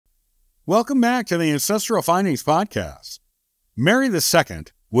Welcome back to the Ancestral Findings Podcast. Mary II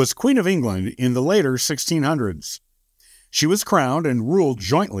was Queen of England in the later 1600s. She was crowned and ruled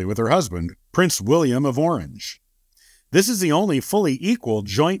jointly with her husband, Prince William of Orange. This is the only fully equal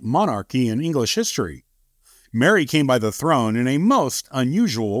joint monarchy in English history. Mary came by the throne in a most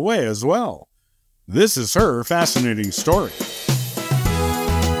unusual way as well. This is her fascinating story.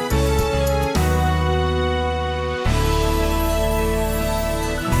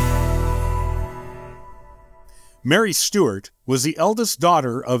 Mary Stuart was the eldest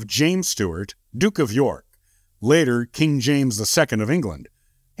daughter of James Stuart, Duke of York, later King James II of England,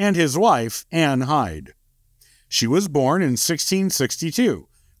 and his wife, Anne Hyde. She was born in 1662,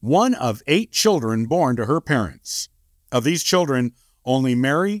 one of 8 children born to her parents. Of these children, only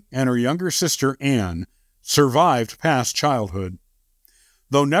Mary and her younger sister Anne survived past childhood.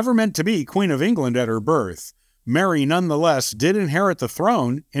 Though never meant to be Queen of England at her birth, Mary nonetheless did inherit the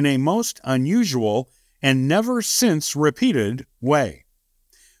throne in a most unusual and never since repeated way.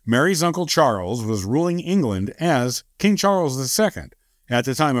 Mary's uncle Charles was ruling England as King Charles II at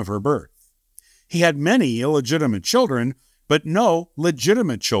the time of her birth. He had many illegitimate children, but no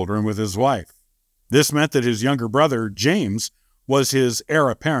legitimate children with his wife. This meant that his younger brother, James, was his heir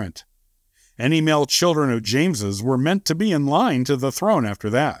apparent. Any male children of James's were meant to be in line to the throne after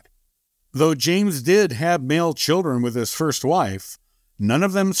that. Though James did have male children with his first wife, none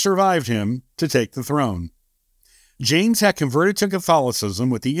of them survived him to take the throne. James had converted to Catholicism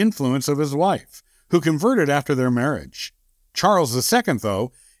with the influence of his wife, who converted after their marriage. Charles II,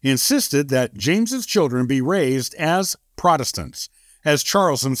 though, insisted that James's children be raised as Protestants, as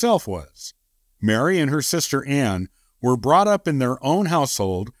Charles himself was. Mary and her sister Anne were brought up in their own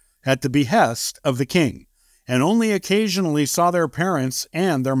household at the behest of the king, and only occasionally saw their parents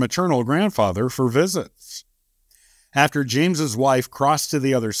and their maternal grandfather for visits. After James's wife crossed to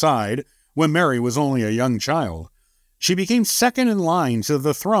the other side, when Mary was only a young child, she became second in line to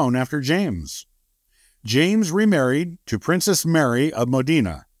the throne after James. James remarried to Princess Mary of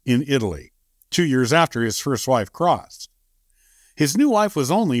Modena in Italy, 2 years after his first wife crossed. His new wife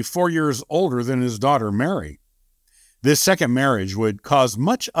was only 4 years older than his daughter Mary. This second marriage would cause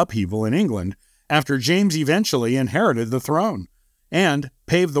much upheaval in England after James eventually inherited the throne, and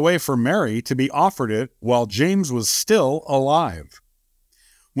paved the way for Mary to be offered it while James was still alive.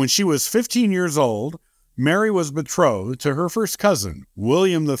 When she was 15 years old, Mary was betrothed to her first cousin,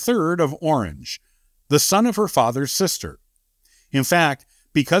 William III of Orange, the son of her father's sister. In fact,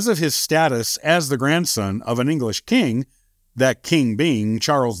 because of his status as the grandson of an English king, that king being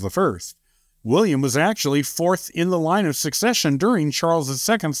Charles I, William was actually fourth in the line of succession during Charles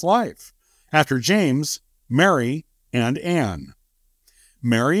II's life, after James, Mary, and Anne.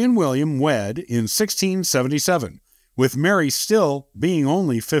 Mary and William wed in 1677, with Mary still being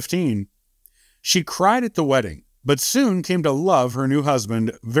only 15. She cried at the wedding, but soon came to love her new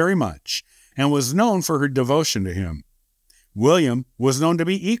husband very much, and was known for her devotion to him. William was known to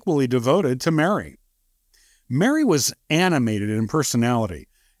be equally devoted to Mary. Mary was animated in personality,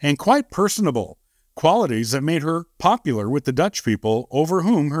 and quite personable, qualities that made her popular with the Dutch people over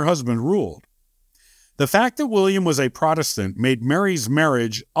whom her husband ruled. The fact that William was a Protestant made Mary's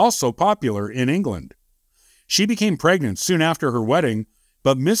marriage also popular in England. She became pregnant soon after her wedding,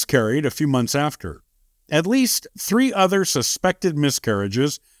 but miscarried a few months after. At least 3 other suspected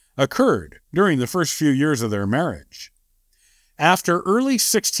miscarriages occurred during the first few years of their marriage. After early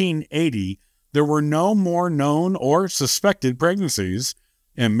 1680, there were no more known or suspected pregnancies,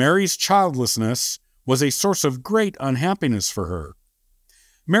 and Mary's childlessness was a source of great unhappiness for her.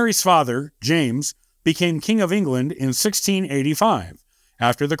 Mary's father, James, became King of England in 1685,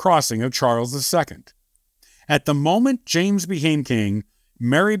 after the crossing of Charles II. At the moment James became king,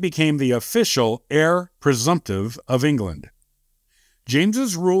 Mary became the official heir presumptive of England.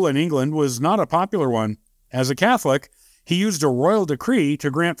 James's rule in England was not a popular one. As a Catholic, he used a royal decree to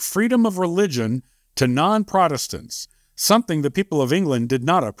grant freedom of religion to non-Protestants, something the people of England did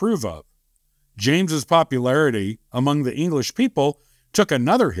not approve of. James's popularity among the English people took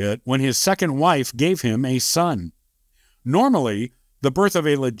another hit when his second wife gave him a son. Normally, the birth of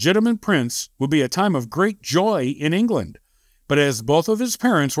a legitimate prince would be a time of great joy in England, but as both of his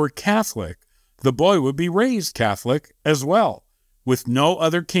parents were Catholic, the boy would be raised Catholic as well, with no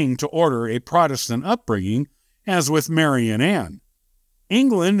other king to order a Protestant upbringing, as with Mary and Anne.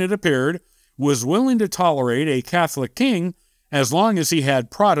 England, it appeared, was willing to tolerate a Catholic king as long as he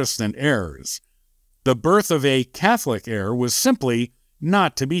had Protestant heirs. The birth of a Catholic heir was simply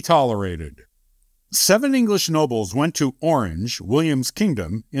not to be tolerated. 7 English nobles went to Orange, William's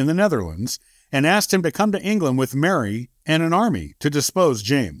kingdom, in the Netherlands, and asked him to come to England with Mary and an army to depose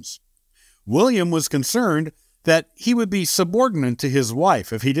James. William was concerned that he would be subordinate to his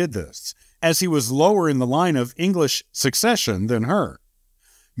wife if he did this, as he was lower in the line of English succession than her.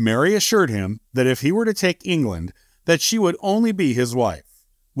 Mary assured him that if he were to take England, that she would only be his wife,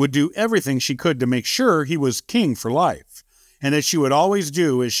 would do everything she could to make sure he was king for life, and that she would always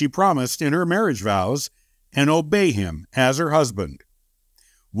do as she promised in her marriage vows and obey him as her husband.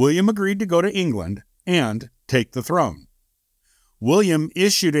 William agreed to go to England and take the throne. William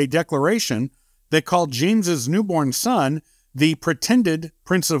issued a declaration that called James's newborn son the pretended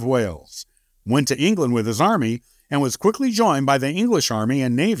Prince of Wales, went to England with his army, and was quickly joined by the English army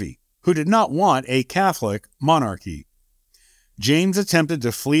and navy, who did not want a Catholic monarchy. James attempted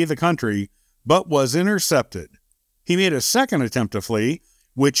to flee the country, but was intercepted. He made a second attempt to flee,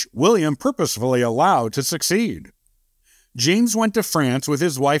 which William purposefully allowed to succeed. James went to France with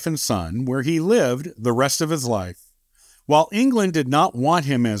his wife and son, where he lived the rest of his life. While England did not want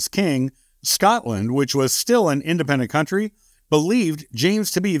him as king, Scotland, which was still an independent country, believed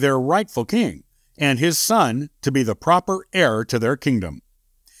James to be their rightful king, and his son to be the proper heir to their kingdom.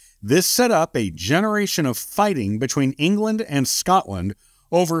 This set up a generation of fighting between England and Scotland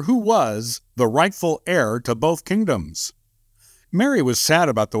over who was the rightful heir to both kingdoms. Mary was sad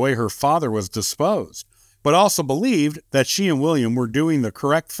about the way her father was disposed, but also believed that she and William were doing the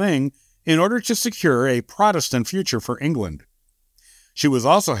correct thing in order to secure a Protestant future for England. She was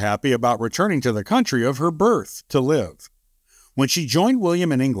also happy about returning to the country of her birth to live. When she joined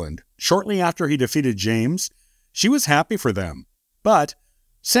William in England, shortly after he defeated James, she was happy for them, but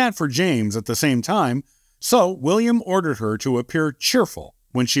sad for James at the same time, so William ordered her to appear cheerful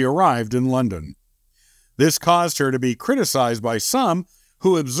when she arrived in London. This caused her to be criticized by some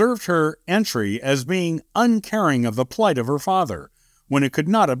who observed her entry as being uncaring of the plight of her father, when it could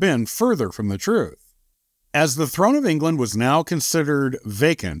not have been further from the truth. As the throne of England was now considered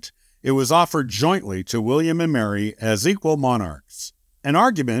vacant, it was offered jointly to William and Mary as equal monarchs. An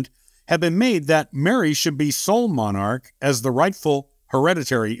argument had been made that Mary should be sole monarch as the rightful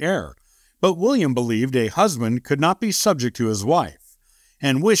hereditary heir, but William believed a husband could not be subject to his wife,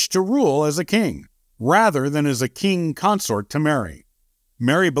 and wished to rule as a king, rather than as a king consort to Mary.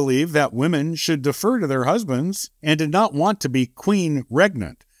 Mary believed that women should defer to their husbands and did not want to be queen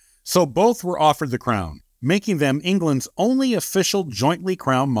regnant, so both were offered the crown, making them England's only official jointly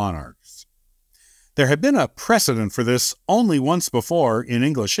crowned monarchs. There had been a precedent for this only once before in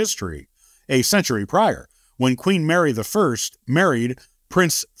English history, a century prior, when Queen Mary I married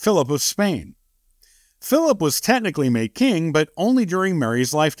Prince Philip of Spain. Philip was technically made king, but only during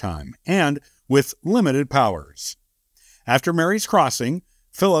Mary's lifetime, and with limited powers. After Mary's crossing,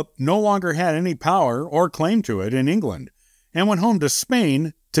 Philip no longer had any power or claim to it in England, and went home to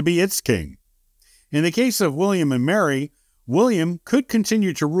Spain to be its king. In the case of William and Mary, William could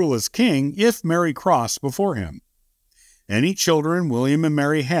continue to rule as king if Mary crossed before him. Any children William and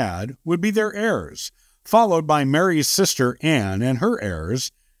Mary had would be their heirs, followed by Mary's sister Anne and her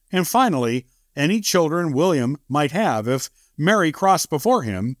heirs, and finally, any children William might have if Mary crossed before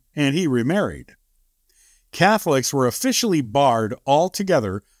him and he remarried. Catholics were officially barred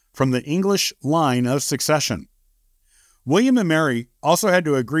altogether from the English line of succession. William and Mary also had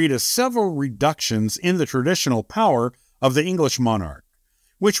to agree to several reductions in the traditional power of the English monarch,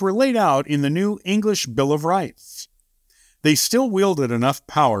 which were laid out in the new English Bill of Rights. They still wielded enough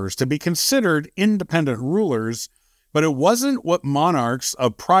powers to be considered independent rulers, but it wasn't what monarchs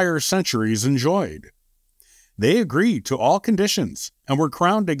of prior centuries enjoyed. They agreed to all conditions and were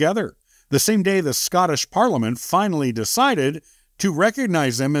crowned together, the same day the Scottish Parliament finally decided to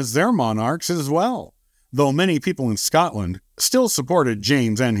recognize them as their monarchs as well, though many people in Scotland still supported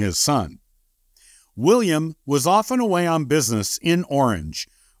James and his son. William was often away on business in Orange,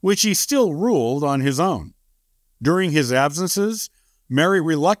 which he still ruled on his own. During his absences, Mary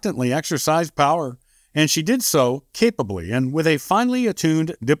reluctantly exercised power, and she did so capably and with a finely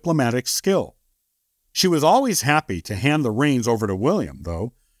attuned diplomatic skill. She was always happy to hand the reins over to William,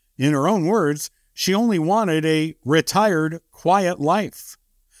 though, in her own words, she only wanted a retired, quiet life.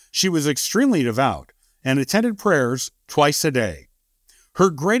 She was extremely devout and attended prayers twice a day.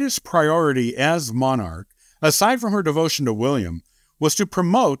 Her greatest priority as monarch, aside from her devotion to William, was to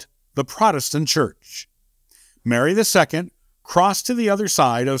promote the Protestant Church. Mary II crossed to the other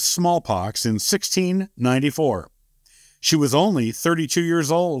side of smallpox in 1694. She was only 32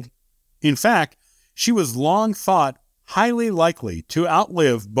 years old. In fact, she was long thought highly likely to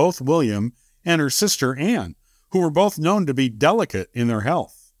outlive both William and her sister Anne, who were both known to be delicate in their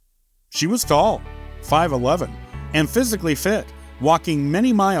health. She was tall, 5'11", and physically fit, walking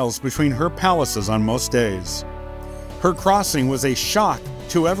many miles between her palaces on most days. Her crossing was a shock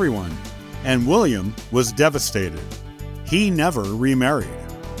to everyone. and William was devastated. He never remarried.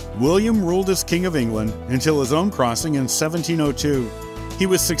 William ruled as King of England until his own crossing in 1702. He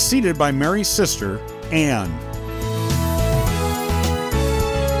was succeeded by Mary's sister, Anne.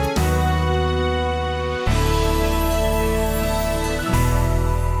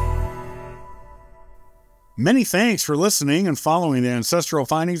 Many thanks for listening and following the Ancestral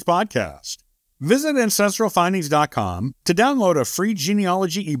Findings podcast. Visit ancestralfindings.com to download a free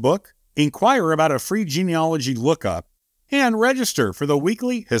genealogy ebook, inquire about a free genealogy lookup, and register for the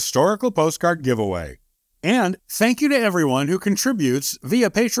weekly historical postcard giveaway. And thank you to everyone who contributes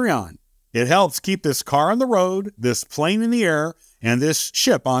via Patreon. It helps keep this car on the road, this plane in the air, and this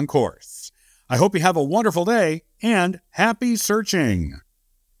ship on course. I hope you have a wonderful day and happy searching!